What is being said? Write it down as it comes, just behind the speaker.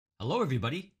Hello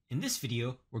everybody, in this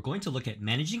video we're going to look at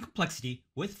managing complexity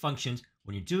with functions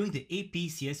when you're doing the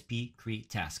CSP Create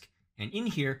task. And in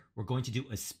here we're going to do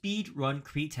a speed run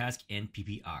create task and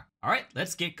PPR. Alright,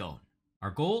 let's get going. Our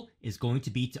goal is going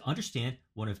to be to understand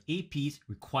one of AP's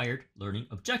required learning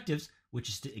objectives, which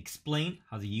is to explain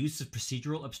how the use of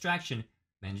procedural abstraction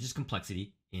manages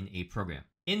complexity in a program.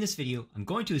 In this video, I'm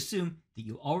going to assume that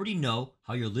you already know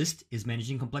how your list is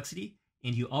managing complexity,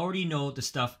 and you already know the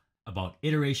stuff about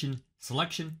iteration,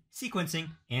 selection, sequencing,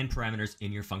 and parameters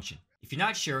in your function. If you're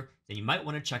not sure, then you might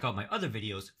want to check out my other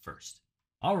videos first.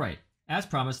 Alright, as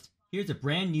promised, here's a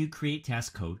brand new create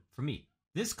task code for me.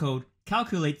 This code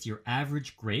calculates your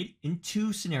average grade in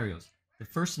two scenarios. The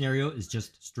first scenario is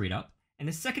just straight up, and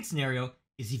the second scenario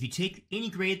is if you take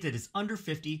any grade that is under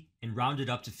 50 and round it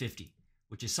up to 50,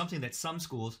 which is something that some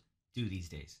schools do these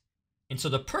days. And so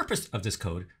the purpose of this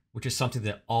code, which is something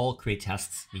that all create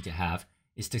tasks need to have,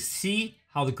 is to see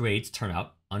how the grades turn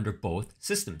out under both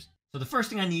systems. So the first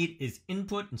thing I need is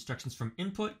input, instructions from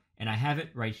input, and I have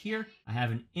it right here. I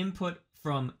have an input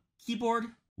from keyboard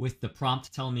with the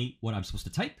prompt telling me what I'm supposed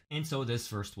to type. And so this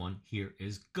first one here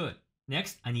is good.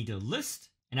 Next, I need a list,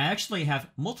 and I actually have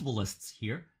multiple lists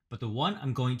here, but the one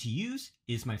I'm going to use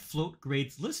is my float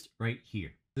grades list right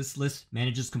here. This list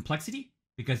manages complexity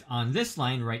because on this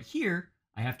line right here,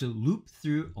 I have to loop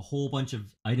through a whole bunch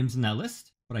of items in that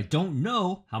list, but I don't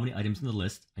know how many items in the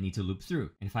list I need to loop through.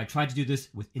 And if I try to do this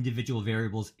with individual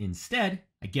variables instead,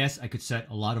 I guess I could set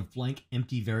a lot of blank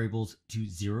empty variables to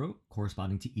 0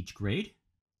 corresponding to each grade,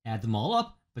 add them all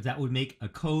up, but that would make a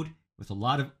code with a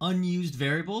lot of unused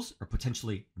variables or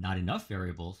potentially not enough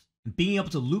variables. And being able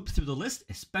to loop through the list,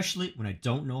 especially when I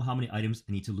don't know how many items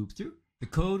I need to loop through, the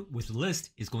code with the list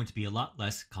is going to be a lot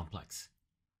less complex.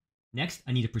 Next,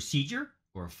 I need a procedure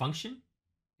or a function.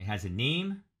 It has a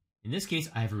name. In this case,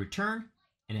 I have a return,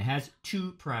 and it has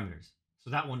two parameters.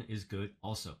 So that one is good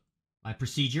also. My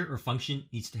procedure or function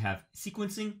needs to have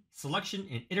sequencing, selection,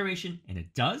 and iteration, and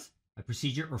it does. My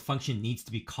procedure or function needs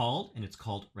to be called, and it's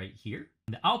called right here.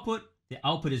 And the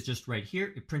output is just right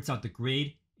here. It prints out the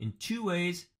grade in two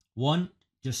ways. One,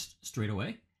 just straight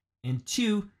away. And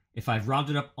two, if I've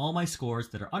rounded up all my scores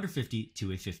that are under 50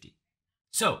 to a 50.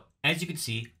 So, as you can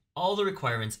see, all the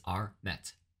requirements are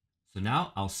met. So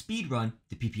now I'll speed run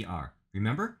the PPR.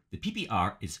 Remember, the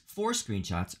PPR is 4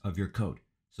 screenshots of your code.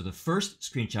 So the first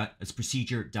screenshot is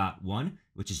procedure.1,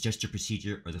 which is just your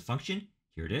procedure or the function.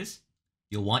 Here it is.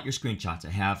 You'll want your screenshot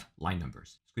to have line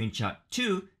numbers. Screenshot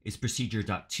 2 is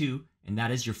procedure.2, and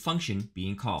that is your function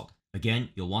being called. Again,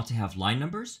 you'll want to have line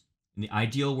numbers. In the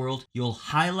ideal world, you'll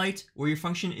highlight where your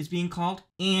function is being called,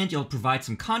 and you'll provide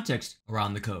some context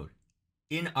around the code.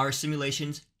 In our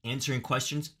simulations answering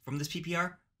questions from this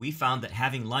PPR, we found that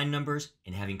having line numbers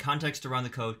and having context around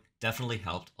the code definitely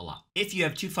helped a lot. If you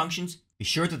have two functions, be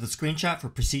sure that the screenshot for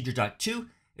procedure.2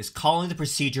 is calling the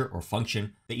procedure or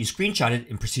function that you screenshotted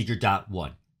in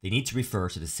procedure.1. They need to refer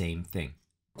to the same thing.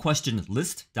 Question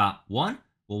list.1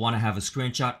 will want to have a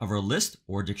screenshot of our list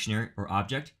or dictionary or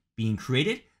object being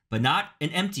created, but not an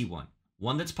empty one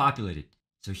that's populated.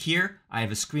 So here I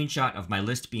have a screenshot of my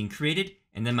list being created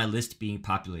and then my list being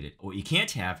populated. What you can't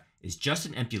have is just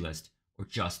an empty list or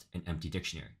just an empty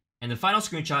dictionary. And the final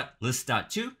screenshot,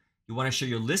 list.2, you want to show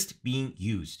your list being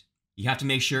used. You have to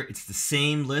make sure it's the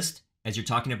same list as you're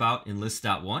talking about in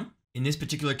list.1. In this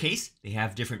particular case, they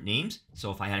have different names. So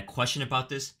if I had a question about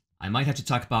this, I might have to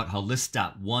talk about how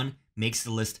list.1 makes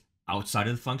the list outside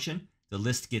of the function. The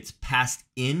list gets passed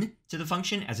in to the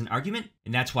function as an argument,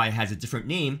 and that's why it has a different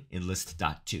name in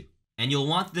list.2. And you'll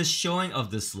want this showing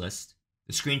of this list,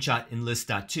 the screenshot in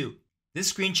list.2.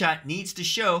 This screenshot needs to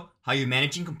show how you're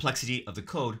managing complexity of the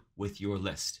code with your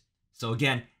list. So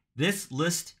again, this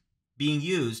list being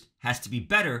used has to be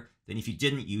better than if you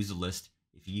didn't use a list,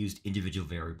 if you used individual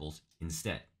variables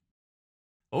instead.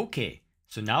 Okay,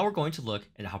 so now we're going to look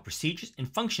at how procedures and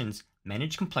functions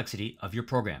manage complexity of your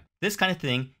program. This kind of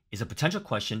thing is a potential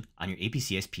question on your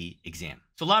APCSP exam.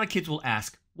 So a lot of kids will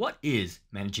ask, what is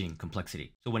managing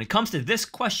complexity? So when it comes to this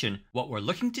question, what we're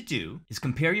looking to do is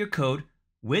compare your code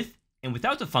with and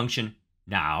without the function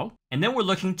now, and then we're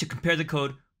looking to compare the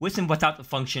code with and without the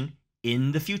function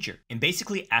in the future, and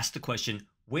basically ask the question,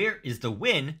 where is the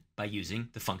win by using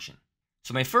the function?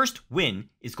 So my first win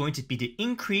is going to be to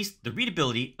increase the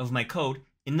readability of my code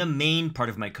in the main part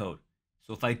of my code.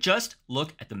 So if I just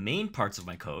look at the main parts of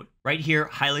my code, right here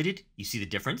highlighted, you see the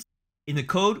difference. In the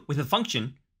code with a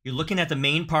function, you're looking at the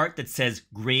main part that says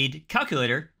grade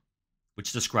calculator,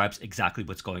 which describes exactly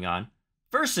what's going on,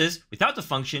 versus without the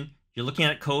function, you're looking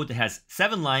at code that has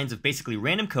 7 lines of basically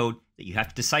random code that you have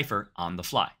to decipher on the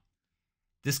fly.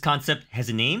 This concept has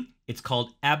a name. it's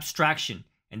called abstraction.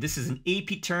 And this is an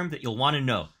AP term that you'll want to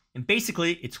know. And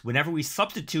basically, it's whenever we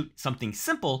substitute something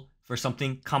simple for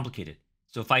something complicated.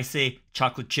 So if I say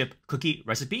chocolate chip cookie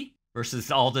recipe versus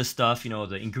all this stuff,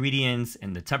 the ingredients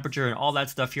and the temperature and all that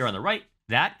stuff here on the right,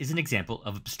 that is an example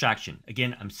of abstraction.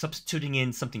 Again, I'm substituting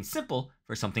in something simple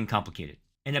for something complicated.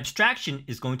 An abstraction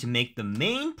is going to make the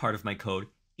main part of my code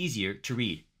easier to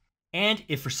read. And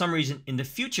if for some reason in the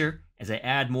future, as I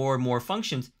add more and more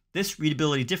functions, this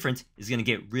readability difference is going to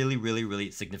get really, really, really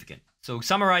significant. So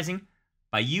summarizing,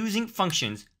 by using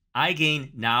functions, I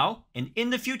gain now and in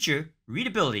the future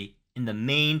readability in the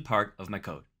main part of my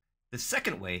code. The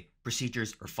second way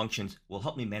procedures or functions will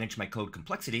help me manage my code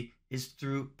complexity is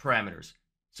through parameters.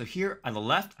 So here on the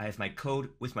left, I have my code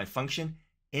with my function.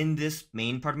 In this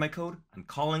main part of my code, I'm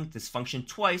calling this function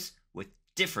twice with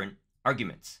different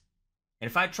arguments. And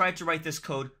if I tried to write this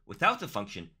code without the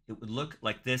function, it would look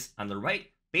like this on the right.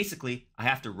 Basically, I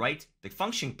have to write the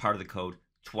function part of the code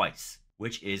twice,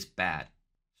 which is bad.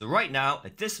 So right now,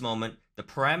 at this moment, the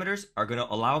parameters are going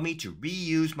to allow me to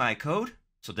reuse my code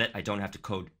so that I don't have to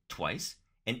code twice.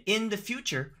 And in the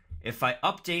future, if I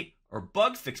update or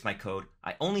bug fix my code,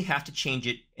 I only have to change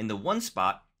it in the one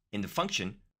spot in the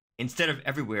function instead of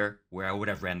everywhere where I would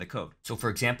have ran the code. So for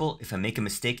example, if I make a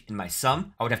mistake in my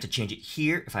sum, I would have to change it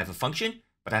here if I have a function,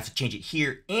 but I have to change it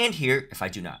here and here if I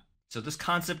do not. So this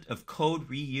concept of code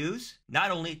reuse,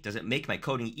 not only does it make my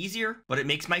coding easier, but it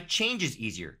makes my changes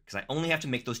easier because I only have to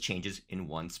make those changes in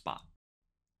one spot.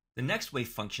 The next way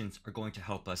functions are going to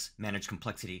help us manage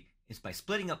complexity is by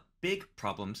splitting up big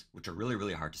problems, which are really,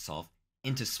 really hard to solve,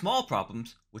 into small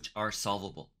problems, which are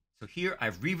solvable. So here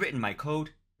I've rewritten my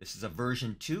code. This is a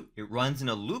version 2. It runs in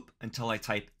a loop until I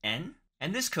type n.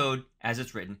 And this code, as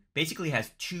it's written, basically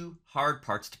has two hard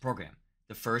parts to program.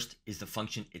 The first is the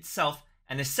function itself,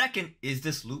 and the second is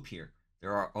this loop here.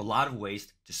 There are a lot of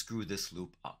ways to screw this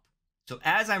loop up. So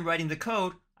as I'm writing the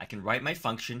code, I can write my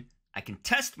function, I can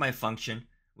test my function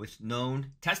with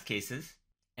known test cases,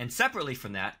 and separately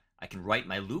from that, I can write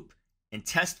my loop and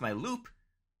test my loop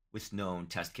with known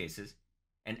test cases.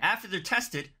 And after they're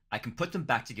tested, I can put them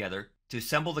back together to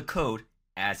assemble the code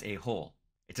as a whole.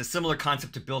 It's a similar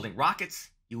concept to building rockets.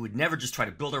 You would never just try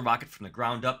to build a rocket from the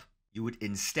ground up. You would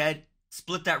instead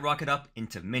split that rocket up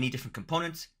into many different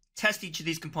components, test each of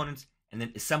these components, and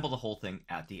then assemble the whole thing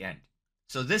at the end.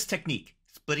 So this technique,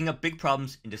 splitting up big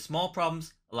problems into small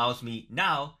problems, allows me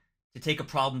now to take a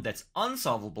problem that's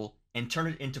unsolvable and turn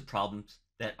it into problems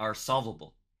that are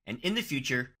solvable. And in the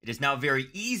future, it is now very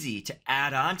easy to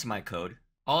add on to my code.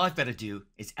 All I've got to do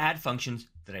is add functions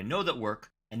that I know that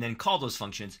work, and then call those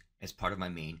functions as part of my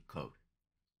main code.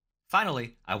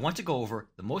 Finally, I want to go over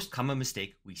the most common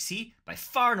mistake we see, by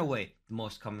far and away the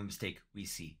most common mistake we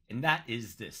see, and that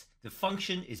is this. The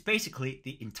function is basically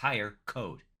the entire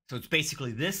code. So it's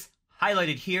basically this,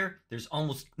 highlighted here. There's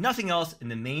almost nothing else in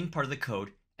the main part of the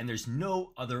code, and there's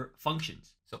no other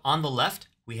functions. So on the left,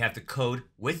 we have the code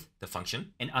with the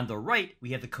function, and on the right,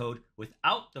 we have the code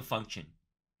without the function.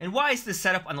 And why is this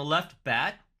setup on the left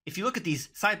bad? If you look at these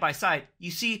side by side, you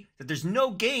see that there's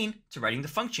no gain to writing the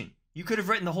function. You could have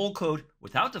written the whole code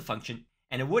without the function,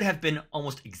 and it would have been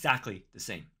almost exactly the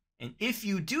same. And if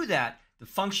you do that, the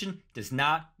function does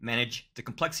not manage the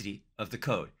complexity of the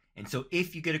code. And so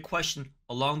if you get a question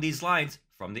along these lines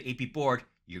from the AP board,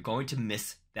 you're going to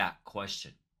miss that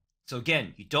question. So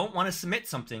again, you don't want to submit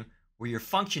something where your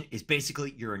function is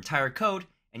basically your entire code,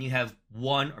 and you have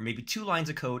one or maybe two lines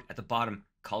of code at the bottom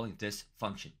calling this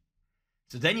function.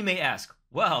 So then you may ask,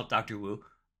 well, Dr. Wu,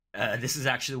 this is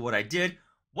actually what I did.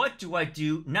 What do I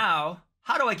do now?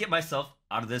 How do I get myself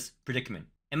out of this predicament?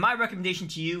 And my recommendation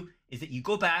to you is that you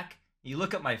go back and you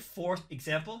look at my fourth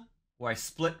example where I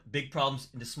split big problems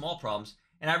into small problems.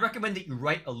 And I recommend that you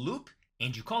write a loop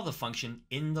and you call the function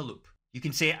in the loop. You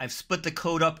can say I've split the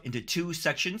code up into two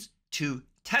sections, two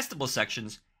testable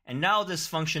sections, and now this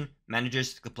function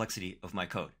manages the complexity of my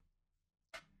code.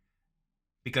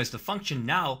 Because the function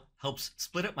now helps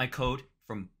split up my code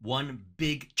from one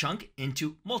big chunk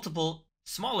into multiple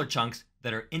smaller chunks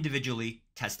that are individually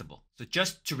testable. So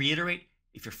just to reiterate,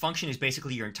 if your function is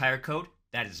basically your entire code,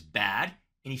 that is bad.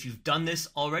 And if you've done this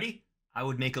already, I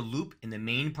would make a loop in the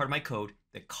main part of my code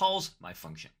that calls my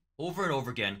function over and over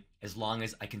again as long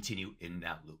as I continue in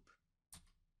that loop.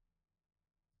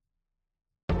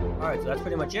 Alright, so that's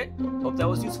pretty much it. Hope that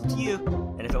was useful to you.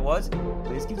 And if it was,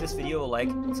 please give this video a like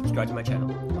and subscribe to my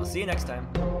channel. I'll see you next time.